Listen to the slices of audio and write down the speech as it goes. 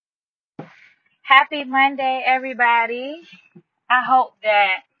Happy Monday, everybody. I hope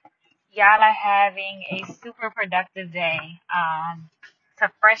that y'all are having a super productive day. It's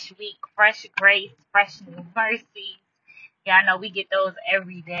a fresh week, fresh grace, fresh new mercies. Y'all know we get those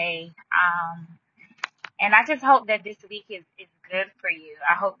every day. And I just hope that this week is good for you.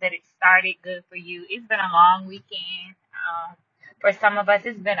 I hope that it started good for you. It's been a long weekend. For some of us,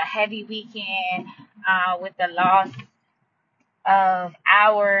 it's been a heavy weekend with the loss of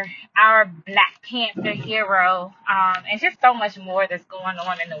our Black Panther hero, and just so much more that's going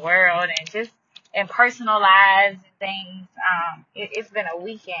on in the world and just in personal lives and things. It's been a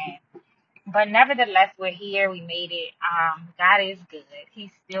weekend, but nevertheless, we're here. We made it. God is good.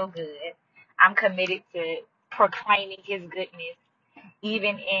 He's still good. I'm committed to proclaiming His goodness,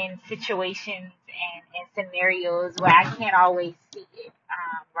 even in situations and scenarios where I can't always see it.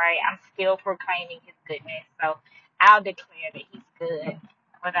 Right? I'm still proclaiming His goodness. So I'll declare that He's good.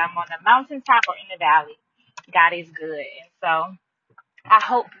 Whether I'm on the mountaintop or in the valley, God is good. And so I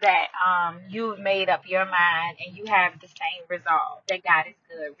hope that you've made up your mind and you have the same resolve that God is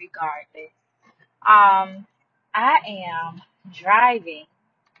good regardless. I am driving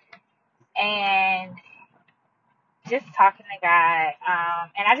and just talking to God.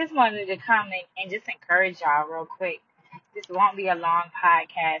 And I just wanted to come and just encourage y'all real quick. This won't be a long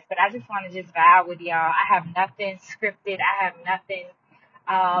podcast, but I just want to just vibe with y'all. I have nothing scripted. I have nothing.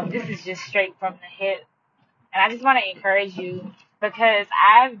 This is just straight from the hip. And I just want to encourage you because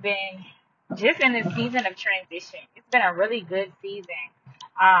I've been just in this season of transition. It's been a really good season.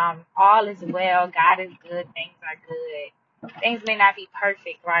 All is well. God is good. Things are good. Things may not be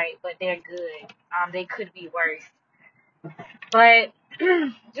perfect, right? But they're good. They could be worse. But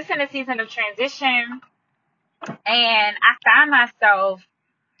just in a season of transition, and I found myself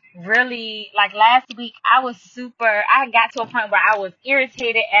really like last week. I got to a point where I was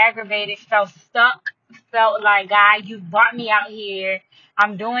irritated, aggravated, felt stuck, felt like, God, you brought me out here.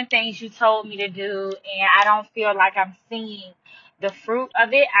 I'm doing things you told me to do, and I don't feel like I'm seeing the fruit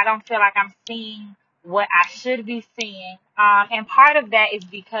of it. I don't feel like I'm seeing what I should be seeing. And part of that is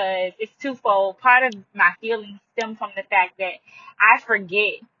because it's twofold. Part of my feelings stem from the fact that I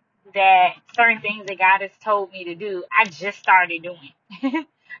forget that certain things that God has told me to do, I just started doing.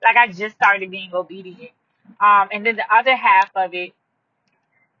 Like I just started being obedient. And then the other half of it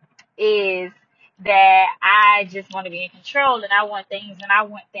is that I just want to be in control and I want things and I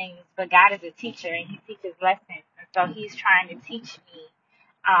want things. But God is a teacher and He teaches lessons. And so He's trying to teach me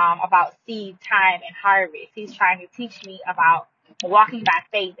about seed time and harvest. He's trying to teach me about walking by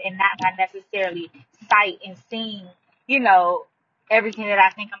faith and not by necessarily sight and seeing, you know, everything that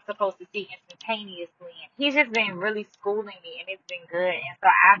I think I'm supposed to see instantaneously. And He's just been really schooling me and it's been good. And so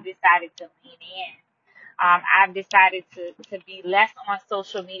I've decided to lean in. I've decided to be less on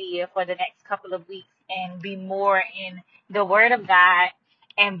social media for the next couple of weeks and be more in the Word of God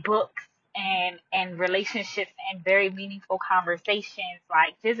and books and relationships and very meaningful conversations.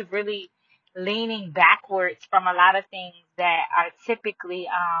 Like just really leaning backwards from a lot of things that are typically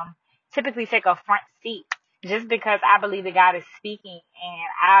take a front seat just because I believe that God is speaking and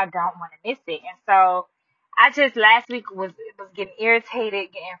I don't want to miss it. And so I just last week was getting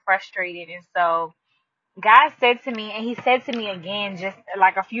irritated, getting frustrated, and so God said to me, and He said to me again just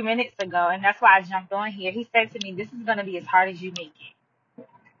like a few minutes ago, and that's why I jumped on here. He said to me, this is going to be as hard as you make it.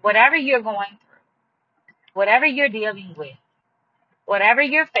 Whatever you're going through, whatever you're dealing with, whatever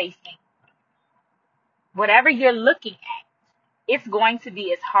you're facing, whatever you're looking at, it's going to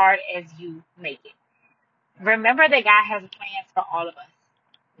be as hard as you make it. Remember that God has plans for all of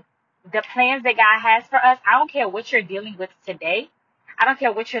us. The plans that God has for us, I don't care what you're dealing with today. I don't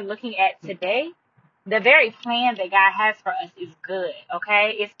care what you're looking at today. The very plan that God has for us is good,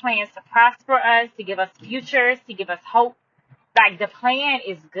 okay? It's plans to prosper us, to give us futures, to give us hope. Like the plan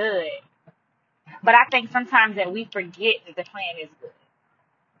is good. But I think sometimes that we forget that the plan is good.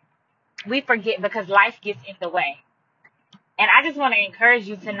 We forget because life gets in the way. And I just want to encourage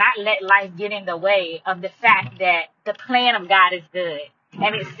you to not let life get in the way of the fact that the plan of God is good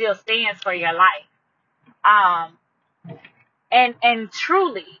and it still stands for your life. Um, and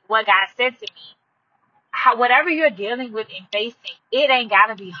truly, what God said to me, whatever you're dealing with and facing, it ain't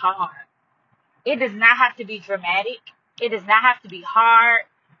gotta be hard. It does not have to be dramatic. It does not have to be hard.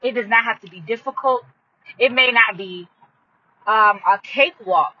 It does not have to be difficult. It may not be a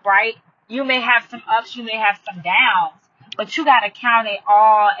cakewalk, right? You may have some ups, you may have some downs, but you gotta count it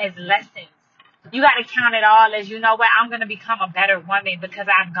all as lessons. You gotta count it all as, you know what, I'm gonna become a better woman because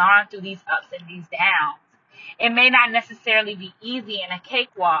I've gone through these ups and these downs. It may not necessarily be easy in a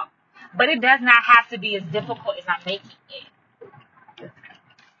cakewalk, but it does not have to be as difficult as I'm making it.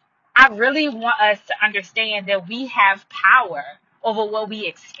 I really want us to understand that we have power over what we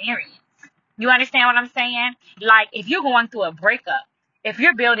experience. You understand what I'm saying? Like, if you're going through a breakup, if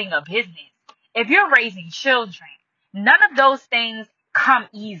you're building a business, if you're raising children, none of those things come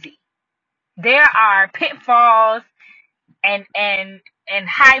easy. There are pitfalls and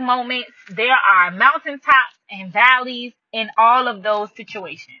high moments. There are mountaintops and valleys in all of those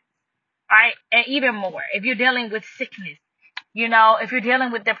situations, right? And even more, if you're dealing with sickness, if you're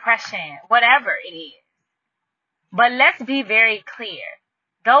dealing with depression, whatever it is. But let's be very clear.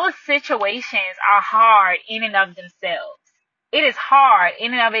 Those situations are hard in and of themselves. It is hard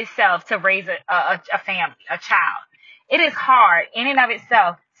in and of itself to raise a family, a child. It is hard in and of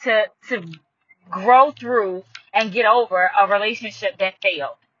itself to grow through and get over a relationship that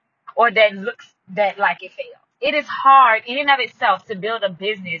failed or that looks that like it failed. It is hard in and of itself to build a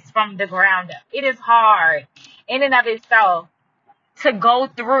business from the ground up. It is hard in and of itself to go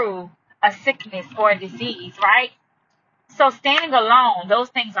through a sickness or a disease, right? So standing alone, those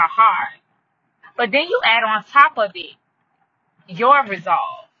things are hard. But then you add on top of it your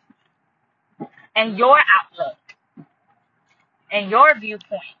resolve and your outlook and your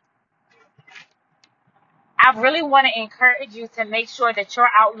viewpoint. I really want to encourage you to make sure that your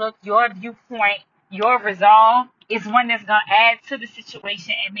outlook, your viewpoint, your resolve is one that's going to add to the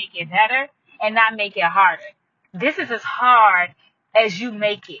situation and make it better and not make it harder. This is as hard as you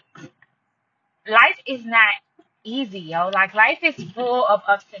make it. Life is not easy, yo. Like, life is full of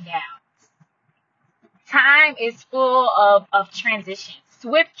ups and downs. Time is full of transition,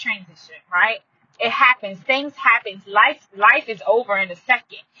 swift transition, right? It happens. Things happen. Life is over in a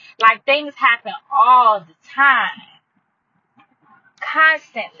second. Like, things happen all the time,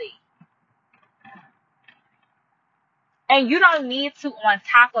 constantly. And you don't need to, on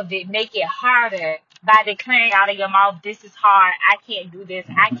top of it, make it harder by declaring out of your mouth, this is hard, I can't do this,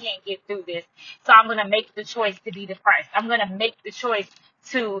 I can't get through this, so I'm going to make the choice to be depressed. I'm going to make the choice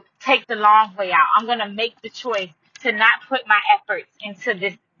to take the long way out. I'm going to make the choice to not put my efforts into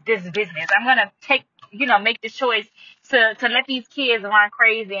this business. I'm going to make the choice to let these kids run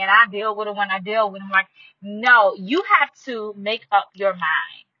crazy and I deal with it when I deal with them. Like, no, you have to make up your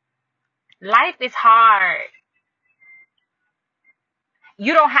mind. Life is hard.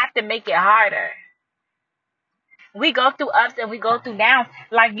 You don't have to make it harder. We go through ups and we go through downs.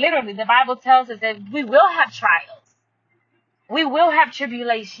 Like, literally, the Bible tells us that we will have trials. We will have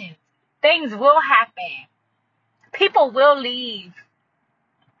tribulations. Things will happen. People will leave.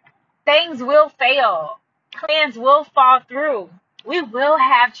 Things will fail. Plans will fall through. We will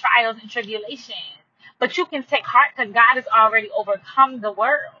have trials and tribulations. But you can take heart because God has already overcome the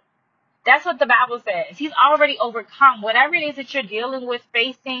world. That's what the Bible says. He's already overcome whatever it is that you're dealing with,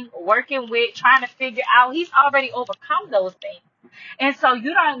 facing, working with, trying to figure out. He's already overcome those things. And so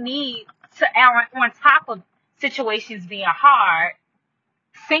you don't need to, on top of situations being hard,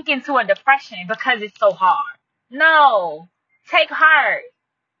 sink into a depression because it's so hard. No. Take heart.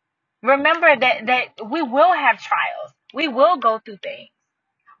 Remember that we will have trials. We will go through things.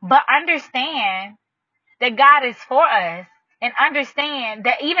 But understand that God is for us. And understand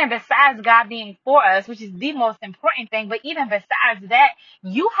that even besides God being for us, which is the most important thing, but even besides that,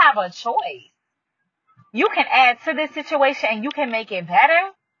 you have a choice. You can add to this situation and you can make it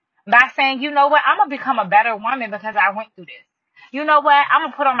better by saying, you know what, I'm going to become a better woman because I went through this. You know what, I'm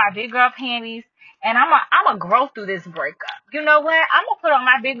going to put on my big girl panties and I'm going to grow through this breakup. You know what, I'm going to put on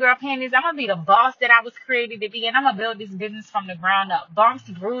my big girl panties. I'm going to be the boss that I was created to be, and I'm going to build this business from the ground up. Bumps,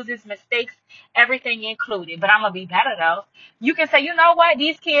 bruises, mistakes, everything included. But I'm going to be better, though. You can say, you know what,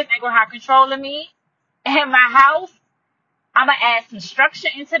 these kids ain't going to have control of me in my house. I'm going to add some structure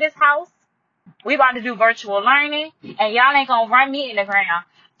into this house. We about to do virtual learning, and y'all ain't going to run me in the ground.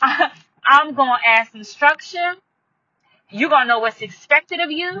 I'm going to add some structure. You're going to know what's expected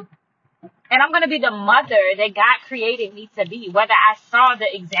of you. And I'm going to be the mother that God created me to be, whether I saw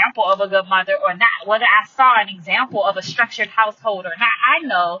the example of a good mother or not, whether I saw an example of a structured household or not. I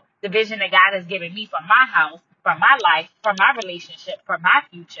know the vision that God has given me for my house, for my life, for my relationship, for my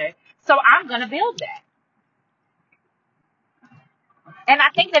future. So I'm going to build that. And I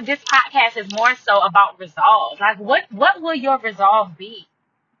think that this podcast is more so about resolve. Like, what will your resolve be?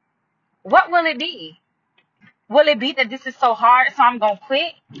 What will it be? Will it be that this is so hard, so I'm going to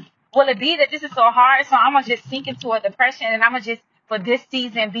quit? Will it be that this is so hard, so I'm going to just sink into a depression and I'm going to just for this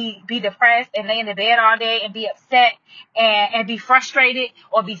season be depressed and lay in the bed all day and be upset and be frustrated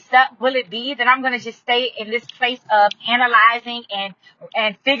or be stuck? Will it be that I'm going to just stay in this place of analyzing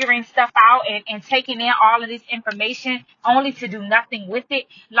and figuring stuff out and taking in all of this information only to do nothing with it?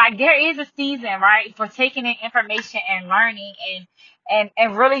 Like, there is a season, right, for taking in information and learning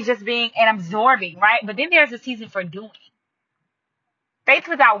and really just being and absorbing, right? But then there's a season for doing. Faith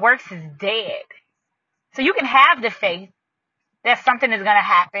without works is dead. So you can have the faith that something is going to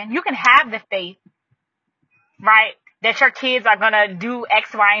happen. You can have the faith, right, that your kids are going to do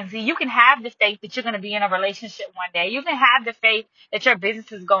X, Y, and Z. You can have the faith that you're going to be in a relationship one day. You can have the faith that your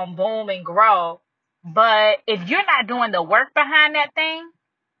business is going to boom and grow. But if you're not doing the work behind that thing,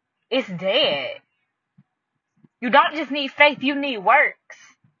 it's dead. You don't just need faith, you need works.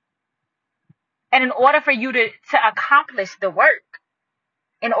 And in order for you to accomplish the work,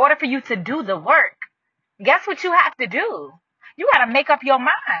 in order for you to do the work, guess what you have to do? You got to make up your mind.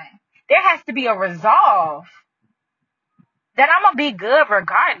 There has to be a resolve that I'm going to be good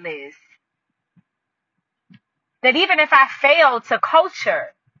regardless. That even if I fail to culture,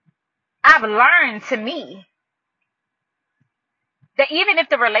 I've learned to me. That even if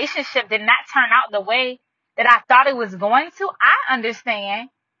the relationship did not turn out the way that I thought it was going to, I understand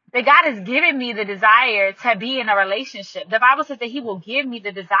that God has given me the desire to be in a relationship. The Bible says that he will give me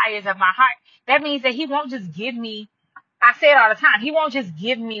the desires of my heart. That means that he won't just give me, I say it all the time, he won't just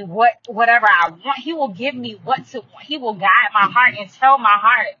give me whatever I want. He will give me what to want. He will guide my heart and tell my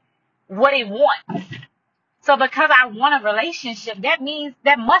heart what it wants. So because I want a relationship, that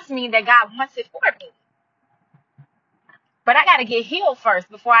must mean that God wants it for me. But I got to get healed first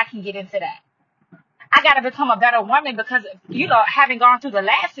before I can get into that. I got to become a better woman because, having gone through the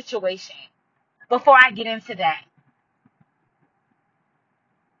last situation before I get into that.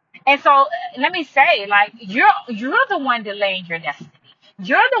 And so let me say, like, you're the one delaying your destiny.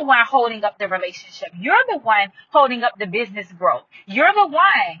 You're the one holding up the relationship. You're the one holding up the business growth. You're the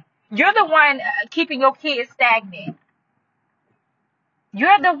one keeping your kids stagnant.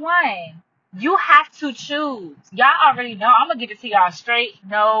 You're the one. You have to choose. Y'all already know. I'm going to give it to y'all straight.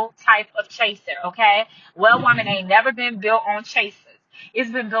 No type of chaser, okay? Well, woman ain't never been built on chasers.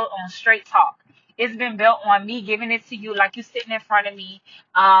 It's been built on straight talk. It's been built on me giving it to you like you sitting in front of me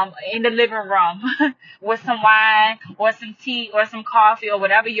in the living room with some wine or some tea or some coffee or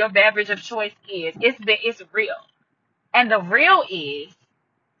whatever your beverage of choice is. It's real. And the real is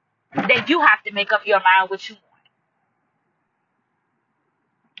that you have to make up your mind what you want.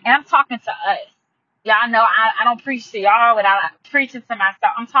 And I'm talking to us. Y'all know I don't preach to y'all without preaching to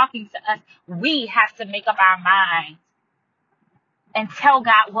myself. I'm talking to us. We have to make up our minds and tell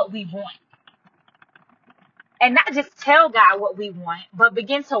God what we want. And not just tell God what we want, but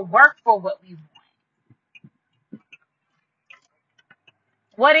begin to work for what we want.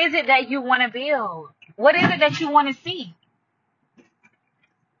 What is it that you want to build? What is it that you want to see?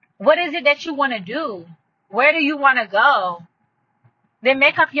 What is it that you want to do? Where do you want to go? Then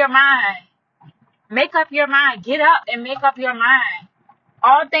make up your mind. Make up your mind. Get up and make up your mind.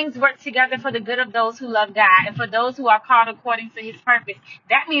 All things work together for the good of those who love God and for those who are called according to his purpose.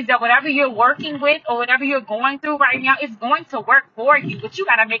 That means that whatever you're working with or whatever you're going through right now, it's going to work for you. But you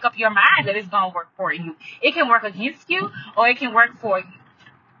got to make up your mind that it's going to work for you. It can work against you or it can work for you.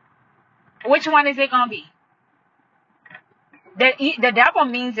 Which one is it going to be? The devil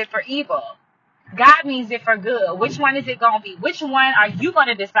means it for evil. God means it for good. Which one is it going to be? Which one are you going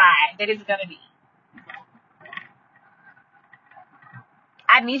to decide that it's going to be?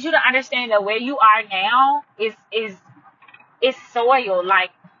 I need you to understand that where you are now is soil.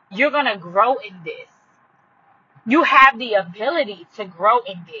 Like, you're going to grow in this. You have the ability to grow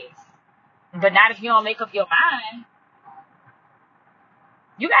in this. But not if you don't make up your mind.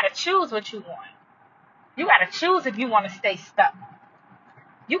 You got to choose what you want. You got to choose if you want to stay stuck.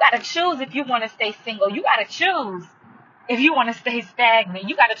 You got to choose if you want to stay single. You got to choose if you want to stay stagnant.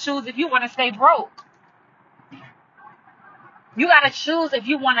 You got to choose if you want to stay broke. You got to choose if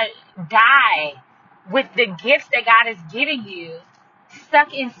you want to die with the gifts that God is giving you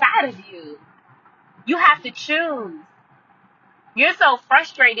stuck inside of you. You have to choose. You're so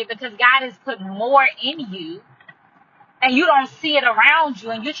frustrated because God has put more in you and you don't see it around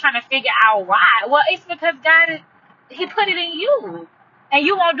you and you're trying to figure out why. Well, it's because he put it in you and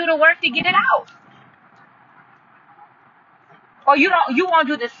you won't do the work to get it out. Or you won't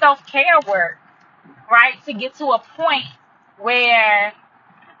do the self-care work, right? To get to a point where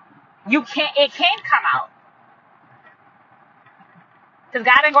it can come out. Because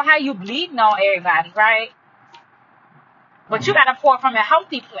God ain't going to have you bleeding on everybody, right? But you got to pour from a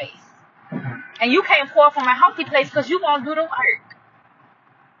healthy place. And you can't pour from a healthy place because you won't do the work.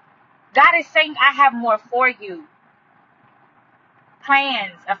 God is saying, I have more for you.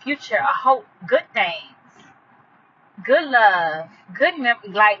 Plans, a future, a hope, good things, good love,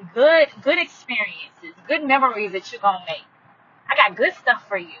 good experiences, good memories that you're gonna make. I got good stuff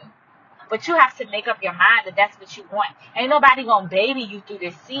for you. But you have to make up your mind that that's what you want. Ain't nobody gonna baby you through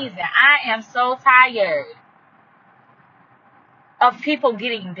this season. I am so tired of people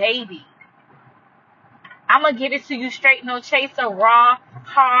getting babied. I'm gonna give it to you straight, no chaser, raw,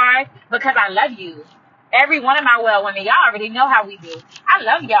 hard, because I love you. Every one of my well women, y'all already know how we do. I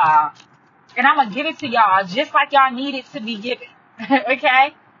love y'all. And I'm gonna give it to y'all just like y'all need it to be given.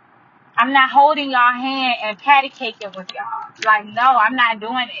 Okay? I'm not holding y'all hand and patty caking with y'all. Like, no, I'm not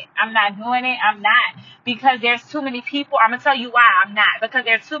doing it. I'm not doing it. I'm not. Because there's too many people. I'm gonna tell you why I'm not. Because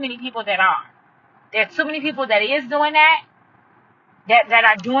there's too many people that are. There are too many people that is doing that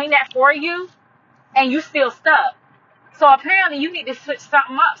are doing that for you, and you still stuck. So apparently you need to switch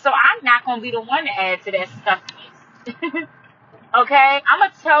something up. So I'm not gonna be the one to add to that stuffness. Okay? I'm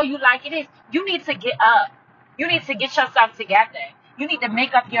gonna tell you like it is. You need to get up. You need to get yourself together. You need to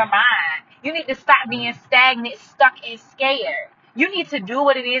make up your mind. You need to stop being stagnant, stuck, and scared. You need to do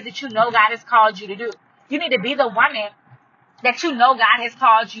what it is that you know God has called you to do. You need to be the woman that you know God has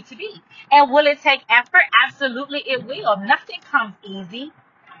called you to be. And will it take effort? Absolutely it will. Nothing comes easy.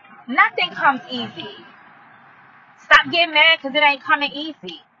 Nothing comes easy. Stop getting mad because it ain't coming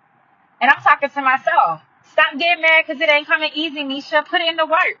easy. And I'm talking to myself. Stop getting mad because it ain't coming easy, Nisha. Put in the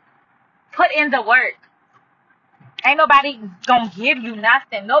work. Put in the work. Ain't nobody gonna give you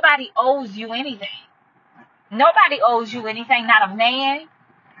nothing. Nobody owes you anything. Nobody owes you anything. Not a man.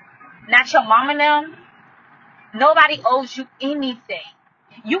 Not your mom and them. Nobody owes you anything.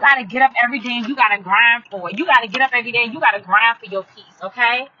 You gotta get up every day and you gotta grind for it. You gotta get up every day and you gotta grind for your peace,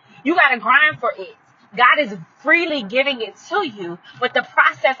 okay? You gotta grind for it. God is freely giving it to you, but the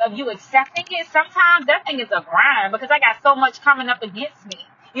process of you accepting it, sometimes that thing is a grind because I got so much coming up against me.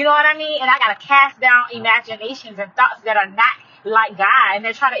 You know what I mean? And I gotta cast down imaginations and thoughts that are not like God, and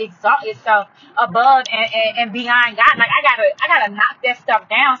they're trying to exalt itself above and beyond God. Like I gotta knock that stuff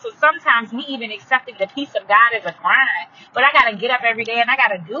down. So sometimes me even accepting the peace of God is a grind. But I gotta get up every day and I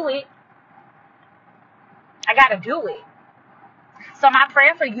gotta do it. I gotta do it. So my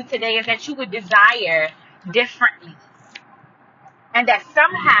prayer for you today is that you would desire differently. And that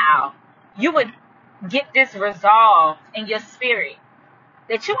somehow you would get this resolve in your spirit.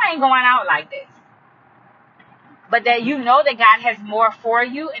 That you ain't going out like this. But that you know that God has more for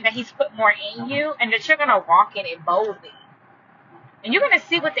you and that He's put more in you and that you're going to walk in it boldly. And you're going to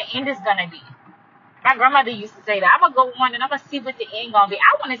see what the end is going to be. My grandmother used to say that. I'm going to go on and I'm going to see what the end going to be.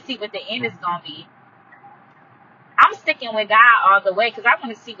 I want to see what the end is going to be. I'm sticking with God all the way because I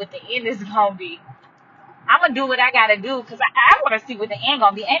want to see what the end is going to be. I'm going to do what I got to do because I want to see what the end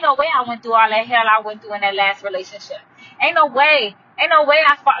going to be. Ain't no way I went through all that hell I went through in that last relationship. Ain't no way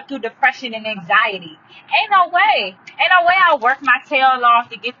I fought through depression and anxiety. Ain't no way I worked my tail off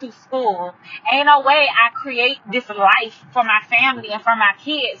to get through school. Ain't no way I create this life for my family and for my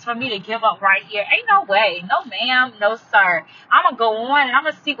kids for me to give up right here. Ain't no way. No ma'am, no sir. I'm going to go on and I'm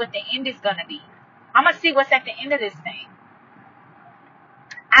going to see what the end is going to be. I'm going to see what's at the end of this thing.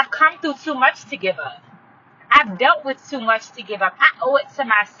 I've come through too much to give up. I've dealt with too much to give up. I owe it to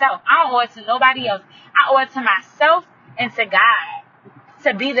myself. I don't owe it to nobody else. I owe it to myself and to God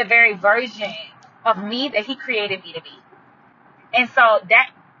to be the very version of me that He created me to be. And so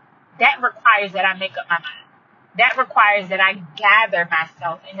that requires that I make up my mind. That requires that I gather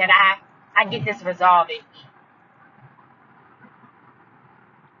myself and that I get this resolve in me.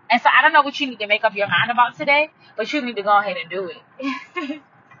 And so I don't know what you need to make up your mind about today, but you need to go ahead and do it.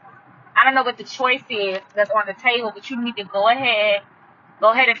 I don't know what the choice is that's on the table, but you need to go ahead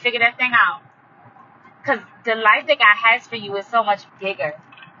and figure that thing out. Because the life that God has for you is so much bigger.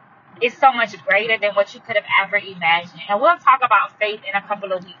 It's so much greater than what you could have ever imagined. And we'll talk about faith in a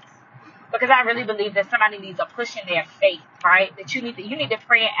couple of weeks. Because I really believe that somebody needs a push in their faith, right? That you need to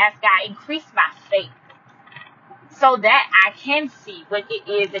pray and ask God, increase my faith. So that I can see what it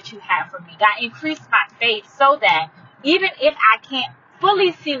is that you have for me. God, increase my faith so that even if I can't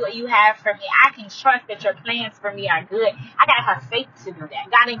fully see what you have for me, I can trust that your plans for me are good. I gotta have faith to do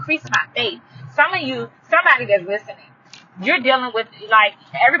that. God, increase my faith. Some of you, somebody that's listening, you're dealing with, like,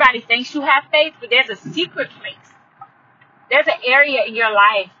 everybody thinks you have faith, but there's a secret place. There's an area in your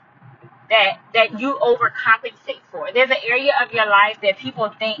life that you overcompensate for. There's an area of your life that people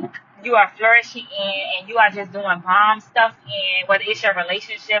think you are flourishing in and you are just doing bomb stuff in, whether it's your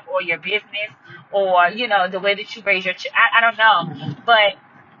relationship or your business or, the way that you raise your I don't know. But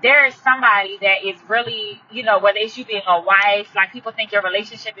there is somebody that is really, whether it's you being a wife, like people think your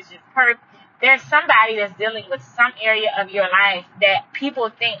relationship is just perfect. There's somebody that's dealing with some area of your life that people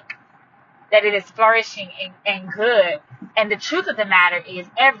think that it is flourishing and good. And the truth of the matter is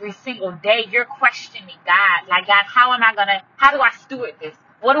every single day you're questioning God. Like, God, how do I steward this?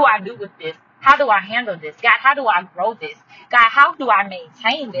 What do I do with this? How do I handle this? God, how do I grow this? God, how do I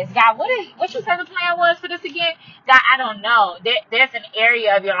maintain this? God, what you said the plan was for this again? God, I don't know. There's an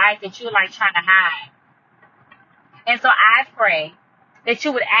area of your life that you're like trying to hide. And so I pray that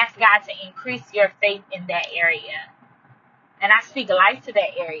you would ask God to increase your faith in that area. And I speak life to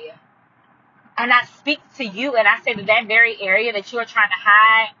that area. And I speak to you and I say that very area that you are trying to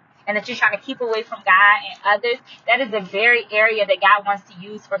hide and that you're trying to keep away from God and others, that is the very area that God wants to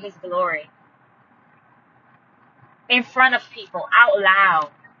use for his glory. In front of people, out loud.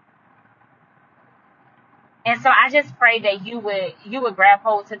 And so I just pray that you would grab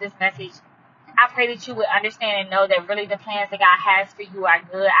hold to this message. I pray that you would understand and know that really the plans that God has for you are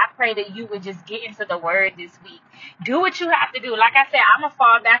good. I pray that you would just get into the word this week. Do what you have to do. Like I said, I'm going to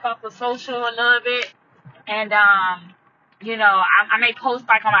fall back off of social a little bit. And, I may post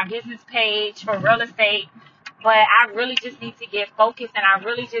like on my business page for real estate. But I really just need to get focused and I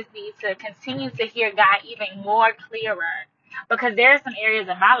really just need to continue to hear God even more clearer. Because there are some areas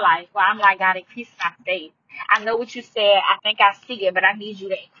in my life where I'm like, God, increase my faith. I know what you said. I think I see it, but I need you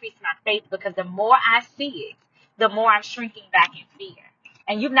to increase my faith because the more I see it, the more I'm shrinking back in fear.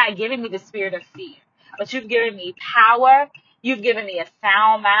 And you've not given me the spirit of fear, but you've given me power. You've given me a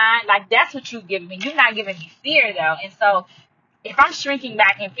sound mind. Like, that's what you've given me. You're not giving me fear, though. And so if I'm shrinking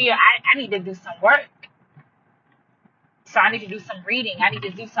back in fear, I need to do some work. So I need to do some reading. I need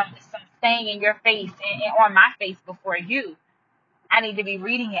to do some staying in your face and on my face before you. I need to be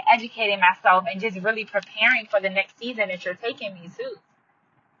reading and educating myself and just really preparing for the next season that you're taking me to.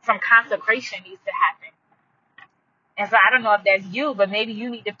 Some consecration needs to happen. And so I don't know if that's you, but maybe you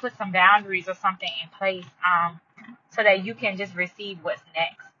need to put some boundaries or something in place so that you can just receive what's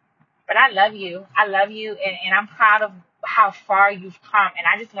next. But I love you. I love you, and I'm proud of how far you've come. And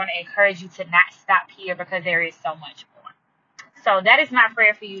I just want to encourage you to not stop here because there is so much more. So that is my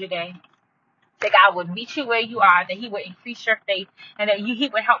prayer for you today. That God would meet you where you are, that he would increase your faith, and that he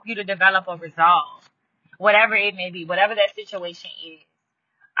would help you to develop a resolve, whatever it may be, whatever that situation is.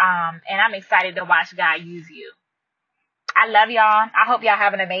 And I'm excited to watch God use you. I love y'all. I hope y'all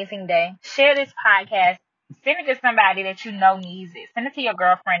have an amazing day. Share this podcast. Send it to somebody that you know needs it. Send it to your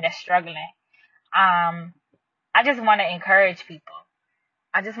girlfriend that's struggling. I just want to encourage people.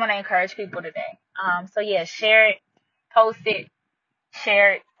 I just want to encourage people today. So yeah, share it, post it,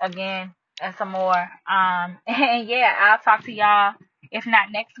 share it again. And some more. And yeah, I'll talk to y'all. If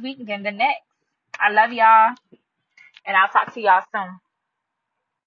not next week, then the next. I love y'all. And I'll talk to y'all soon.